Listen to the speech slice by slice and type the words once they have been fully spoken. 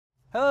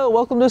Hello,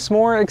 welcome to some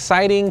more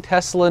exciting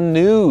Tesla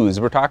news.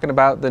 We're talking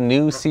about the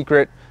new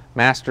secret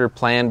master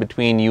plan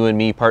between you and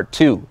me, part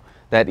 2,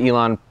 that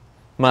Elon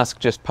Musk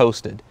just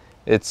posted.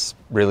 It's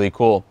really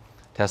cool.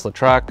 Tesla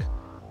truck,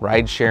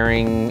 ride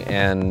sharing,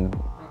 and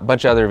a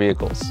bunch of other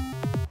vehicles.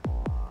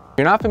 If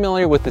you're not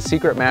familiar with the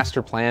secret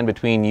master plan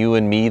between you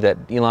and me that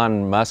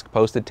Elon Musk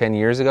posted 10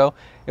 years ago,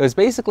 it was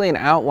basically an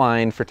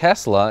outline for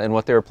Tesla and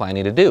what they were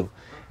planning to do.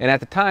 And at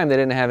the time, they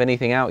didn't have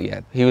anything out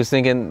yet. He was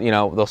thinking, you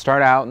know, they'll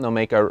start out and they'll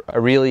make a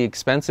really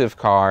expensive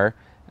car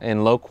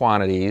in low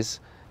quantities.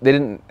 They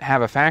didn't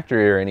have a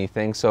factory or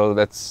anything, so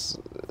they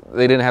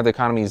didn't have the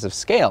economies of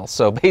scale.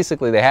 So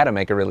basically, they had to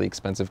make a really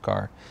expensive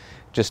car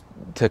just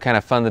to kind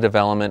of fund the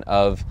development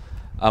of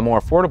a more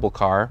affordable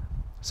car.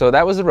 So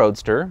that was the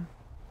Roadster.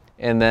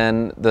 And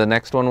then the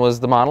next one was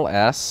the Model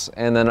S.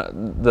 And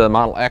then the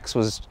Model X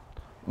was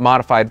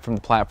modified from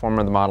the platform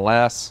of the Model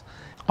S.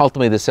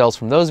 Ultimately, the sales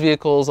from those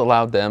vehicles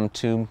allowed them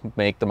to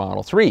make the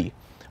Model 3,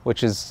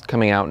 which is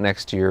coming out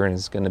next year and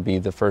is going to be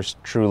the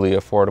first truly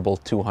affordable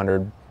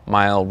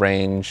 200-mile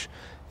range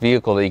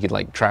vehicle that you could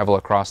like travel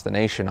across the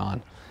nation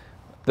on.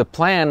 The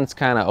plan's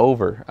kind of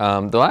over.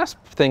 The last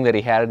thing that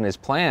he had in his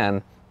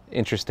plan,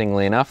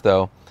 interestingly enough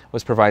though,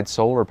 was provide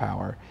solar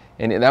power.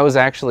 And that was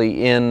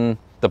actually in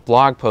the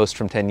blog post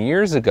from 10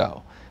 years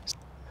ago.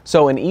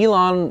 So in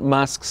Elon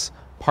Musk's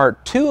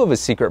part 2 of his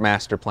secret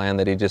master plan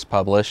that he just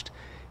published,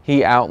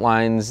 he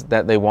outlines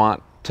that they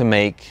want to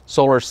make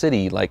Solar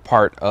City like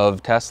part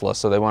of Tesla.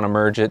 So they want to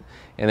merge it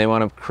and they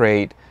want to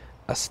create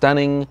a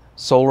stunning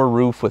solar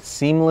roof with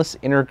seamless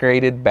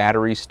integrated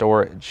battery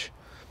storage.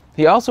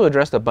 He also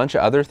addressed a bunch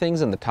of other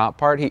things in the top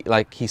part.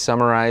 He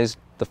summarized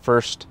the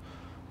first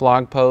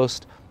blog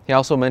post. He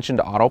also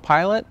mentioned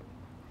Autopilot.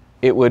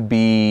 It would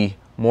be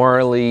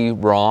morally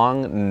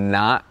wrong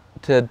not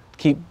to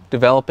keep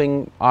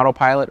developing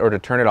Autopilot or to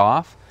turn it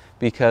off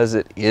because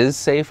it is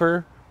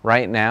safer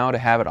right now to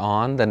have it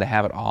on than to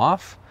have it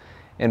off.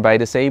 And by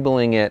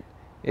disabling it,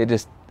 it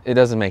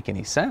doesn't make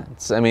any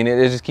sense. I mean,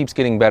 it just keeps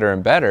getting better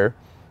and better.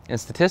 And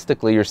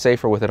statistically, you're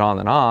safer with it on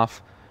than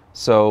off.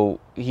 So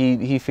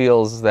he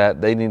feels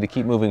that they need to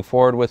keep moving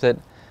forward with it.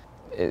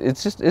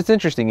 It's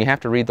interesting. You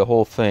have to read the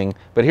whole thing.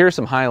 But here are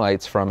some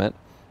highlights from it.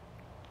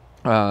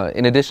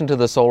 In addition to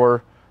the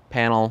solar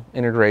panel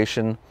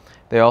integration,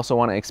 they also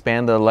want to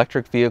expand the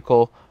electric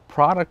vehicle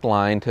product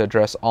line to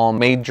address all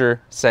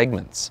major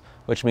segments,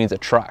 which means a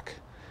truck.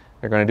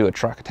 They're going to do a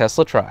truck, a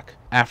Tesla truck.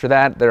 After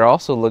that, they're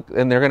going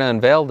to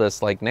unveil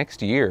this like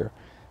next year,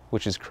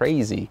 which is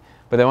crazy.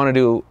 But they want to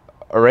do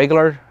a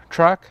regular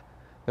truck,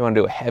 they want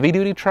to do a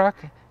heavy-duty truck,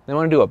 they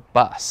want to do a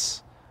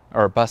bus,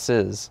 or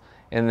buses.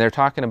 And they're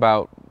talking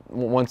about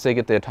once they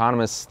get the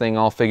autonomous thing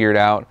all figured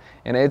out,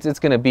 and it's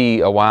going to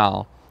be a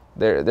while.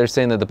 They're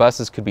saying that the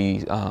buses could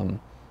be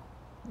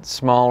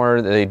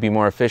smaller, they'd be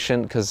more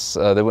efficient because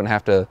they wouldn't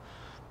have to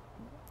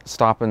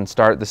stop and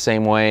start the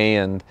same way,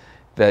 and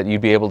that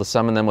you'd be able to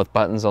summon them with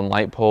buttons on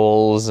light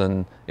poles,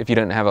 and if you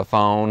didn't have a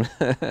phone,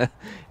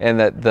 and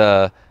that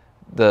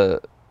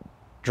the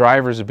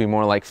drivers would be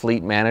more like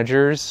fleet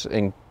managers.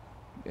 And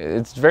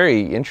it's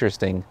very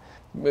interesting.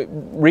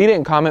 Read it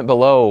and comment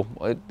below.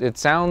 It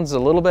sounds a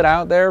little bit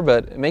out there,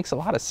 but it makes a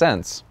lot of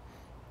sense.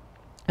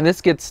 And this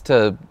gets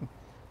to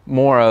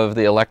more of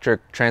the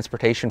electric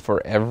transportation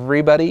for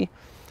everybody.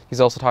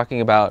 He's also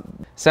talking about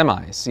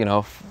semis, you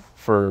know,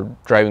 for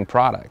driving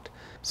product.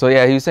 So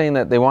yeah, he was saying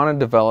that they want to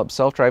develop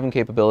self-driving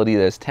capability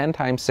that is 10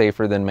 times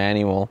safer than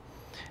manual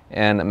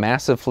and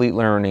massive fleet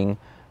learning.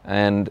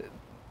 And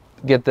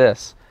get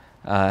this,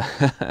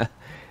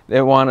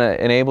 they want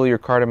to enable your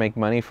car to make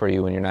money for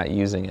you when you're not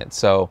using it.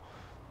 So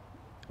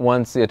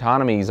once the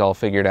autonomy is all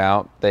figured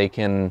out,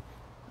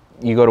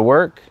 you go to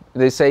work,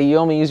 they say you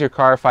only use your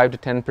car 5 to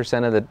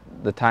 10% of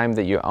the time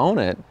that you own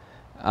it.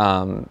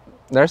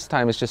 The rest of the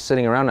time it's just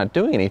sitting around not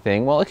doing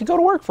anything. Well, it could go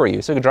to work for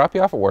you. So it could drop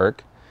you off at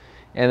work,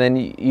 and then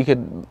you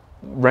could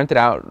rent it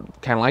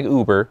out kind of like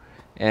Uber,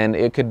 and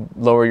it could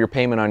lower your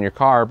payment on your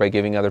car by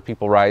giving other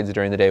people rides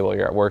during the day while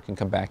you're at work and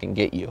come back and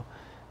get you,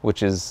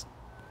 which is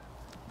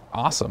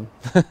awesome.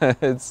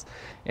 And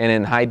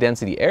in high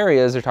density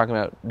areas, they're talking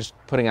about just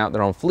putting out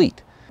their own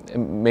fleet.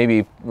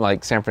 Maybe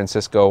like San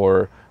Francisco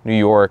or New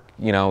York,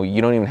 you know,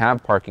 you don't even have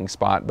a parking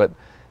spot, but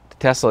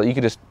Tesla, you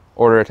could just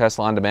order a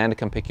Tesla on demand to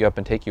come pick you up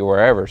and take you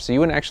wherever. So you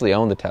wouldn't actually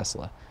own the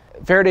Tesla.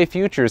 Faraday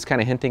Future is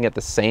kind of hinting at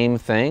the same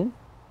thing.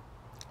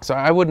 So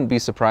I wouldn't be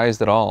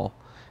surprised at all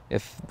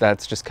if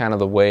that's just kind of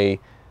the way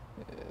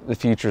the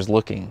future's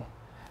looking.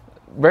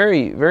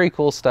 Very, very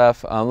cool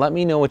stuff. Let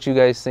me know what you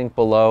guys think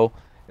below.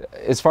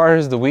 As far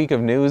as the week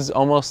of news,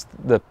 almost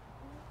the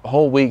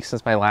whole week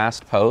since my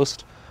last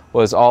post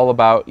was all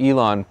about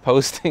Elon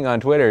posting on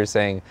Twitter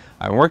saying,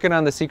 I'm working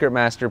on the secret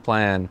master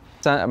plan.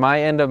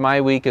 My end of my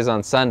week is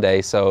on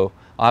Sunday, so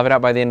I'll have it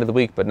out by the end of the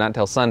week, but not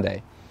till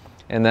Sunday.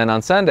 And then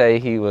on Sunday,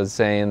 he was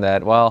saying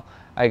that, well,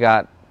 I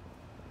got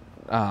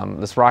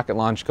this rocket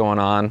launch going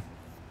on,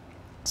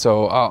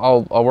 so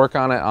I'll work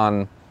on it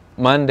on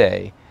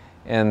Monday.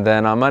 And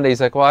then on Monday,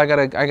 he's like, well, I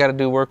gotta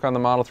do work on the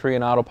Model 3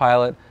 and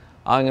Autopilot.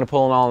 I'm gonna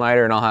pull an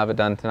all-nighter and I'll have it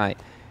done tonight.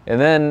 And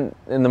then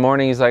in the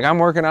morning he's like, I'm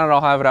working on it,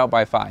 I'll have it out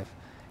by 5.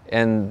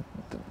 And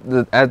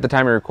at the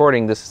time of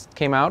recording, this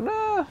came out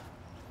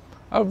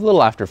a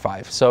little after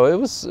 5. So it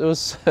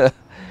was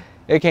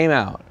it came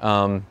out.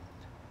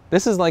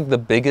 This is like the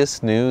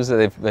biggest news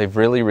that they've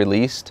really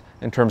released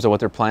in terms of what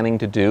they're planning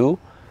to do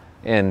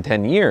in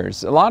 10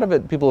 years. A lot of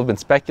it people have been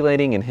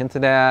speculating and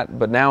hinted at,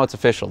 but now it's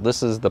official.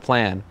 This is the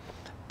plan.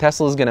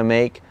 Tesla is going to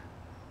make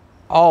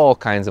all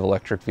kinds of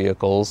electric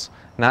vehicles,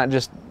 not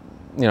just,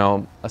 you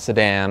know, a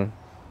sedan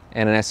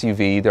and an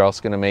SUV. They're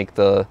also going to make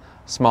the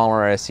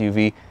smaller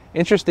SUV.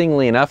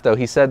 Interestingly enough, though,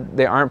 he said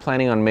they aren't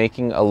planning on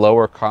making a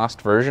lower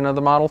cost version of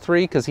the Model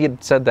 3, because he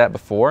had said that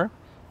before.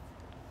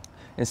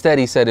 Instead,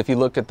 he said if you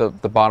look at the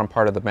bottom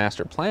part of the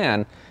master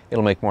plan,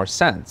 it'll make more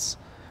sense.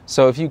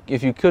 So if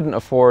you couldn't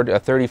afford a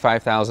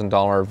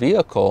 $35,000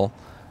 vehicle,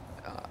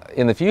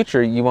 in the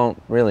future you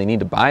won't really need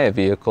to buy a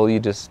vehicle. You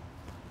just,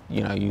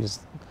 you know, use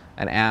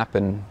an app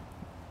and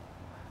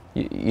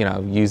you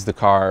know, use the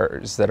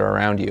cars that are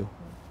around you,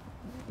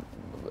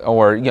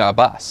 or yeah, a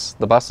bus,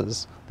 the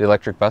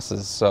electric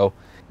buses. So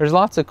there's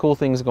lots of cool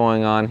things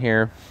going on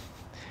here.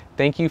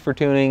 Thank you for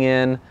tuning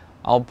in.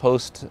 I'll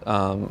post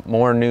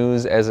more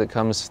news as it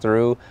comes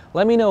through.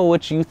 Let me know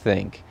what you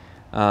think.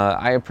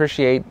 I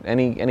appreciate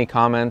any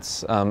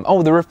comments.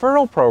 Oh, the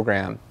referral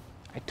program.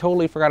 I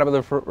totally forgot about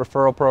the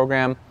referral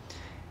program.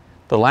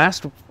 The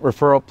last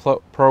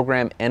referral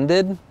program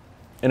ended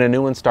and a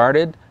new one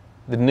started.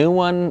 The new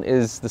one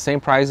is the same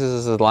prices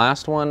as the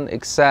last one,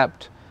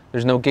 except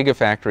there's no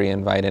Gigafactory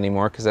invite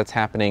anymore, because that's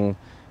happening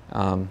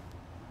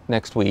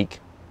next week.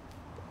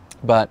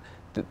 But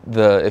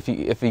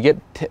if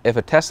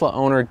a Tesla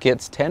owner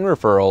gets 10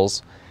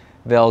 referrals,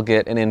 they'll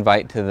get an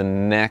invite to the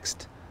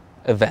next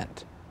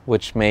event,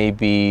 which may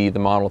be the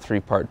Model 3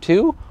 Part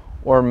 2,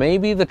 or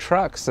maybe the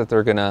trucks that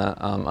they're gonna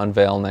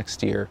unveil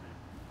next year.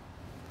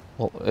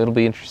 Well, it'll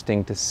be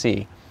interesting to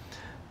see.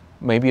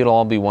 Maybe it'll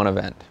all be one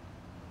event.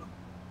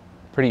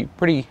 Pretty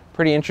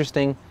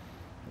interesting.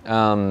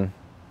 So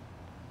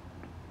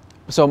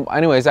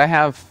anyways, I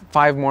have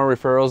 5 more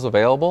referrals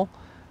available.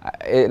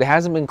 It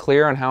hasn't been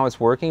clear on how it's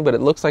working, but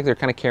it looks like they're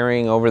kind of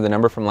carrying over the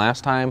number from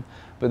last time,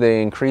 but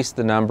they increased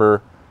the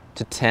number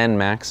to 10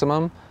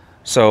 maximum.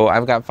 So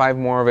I've got 5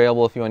 more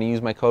available. If you want to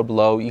use my code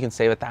below, you can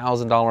save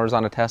 $1,000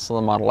 on a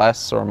Tesla Model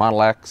S or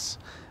Model X.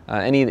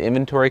 Any of the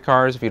inventory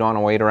cars, if you don't want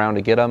to wait around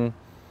to get them.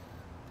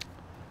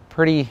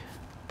 Pretty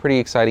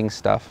exciting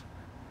stuff.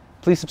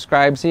 Please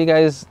subscribe. See you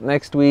guys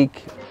next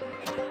week.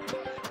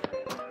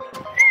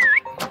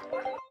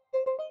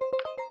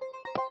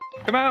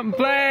 Come out and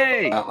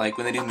play! Like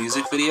when they do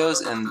music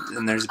videos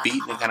and there's a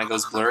beat and it kind of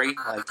goes blurry,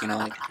 like, you know,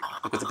 like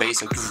with the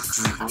bass, like...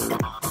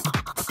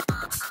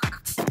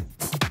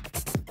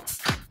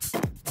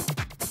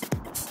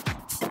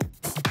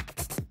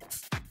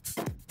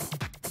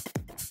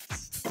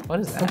 What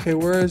is that? Okay,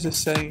 where is it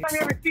saying? I've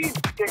never seen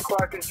Dick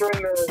Clark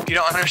during the... If you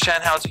don't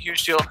understand how it's a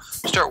huge deal,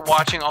 start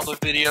watching all the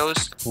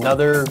videos.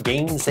 Another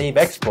game save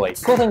exploit.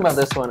 The cool thing about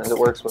this one is it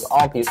works with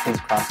all PSPs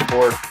across the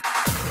board.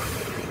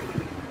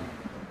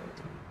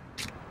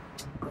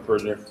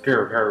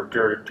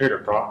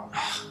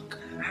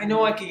 I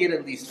know I could get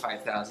at least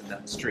 5,000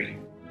 down the street.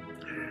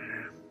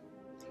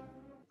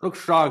 Looks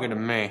stronger to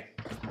me.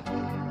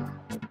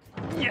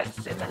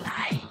 Yes, it's a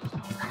lie.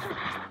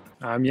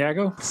 I'm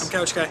Yago. I'm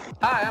Couch Guy.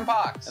 Hi, I'm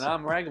Pox. And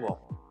I'm Raggable.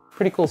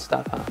 Pretty cool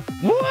stuff, huh?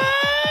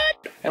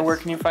 What? And where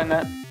can you find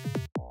that?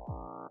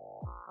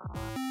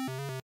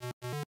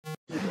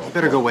 You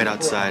better go wait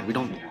outside. We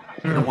don't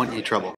want any trouble.